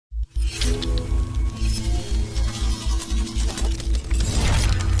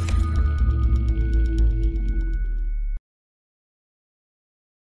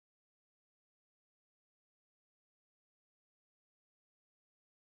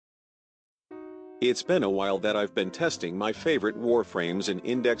It's been a while that I've been testing my favorite Warframes in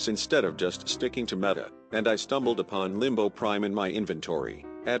Index instead of just sticking to meta, and I stumbled upon Limbo Prime in my inventory.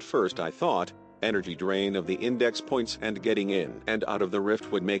 At first I thought, energy drain of the Index points and getting in and out of the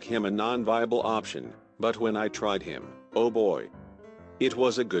rift would make him a non-viable option, but when I tried him, oh boy, it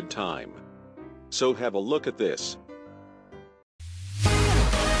was a good time. So have a look at this.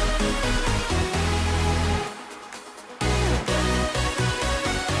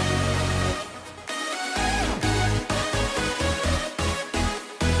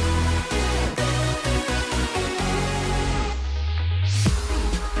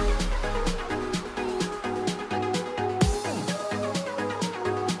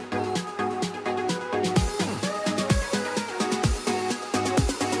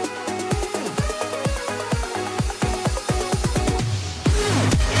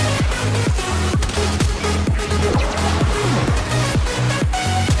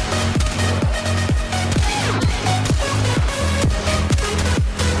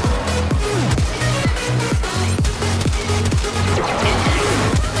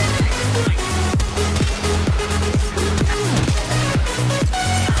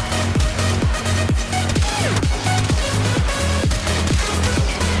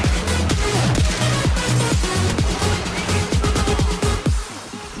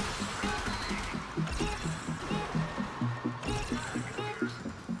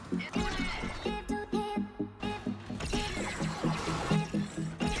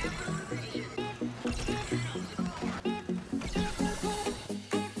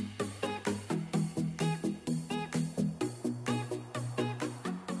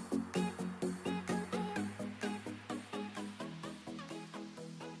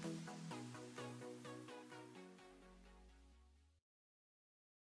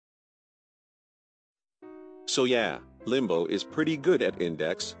 So yeah, Limbo is pretty good at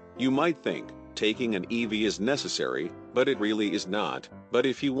Index. You might think, taking an EV is necessary, but it really is not. But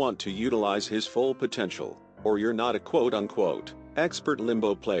if you want to utilize his full potential, or you're not a quote-unquote expert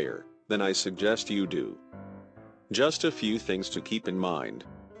Limbo player, then I suggest you do. Just a few things to keep in mind.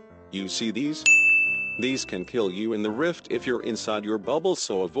 You see these? These can kill you in the rift if you're inside your bubble,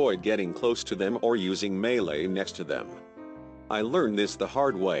 so avoid getting close to them or using melee next to them. I learned this the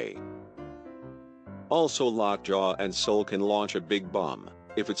hard way. Also, Lockjaw and Soul can launch a big bomb.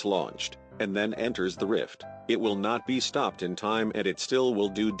 If it's launched, and then enters the rift, it will not be stopped in time and it still will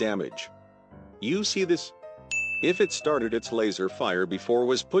do damage. You see this? If it started its laser fire before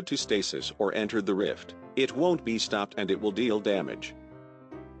was put to stasis or entered the rift, it won't be stopped and it will deal damage.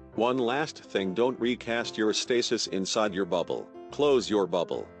 One last thing, don't recast your stasis inside your bubble. Close your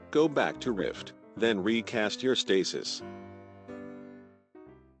bubble, go back to rift, then recast your stasis.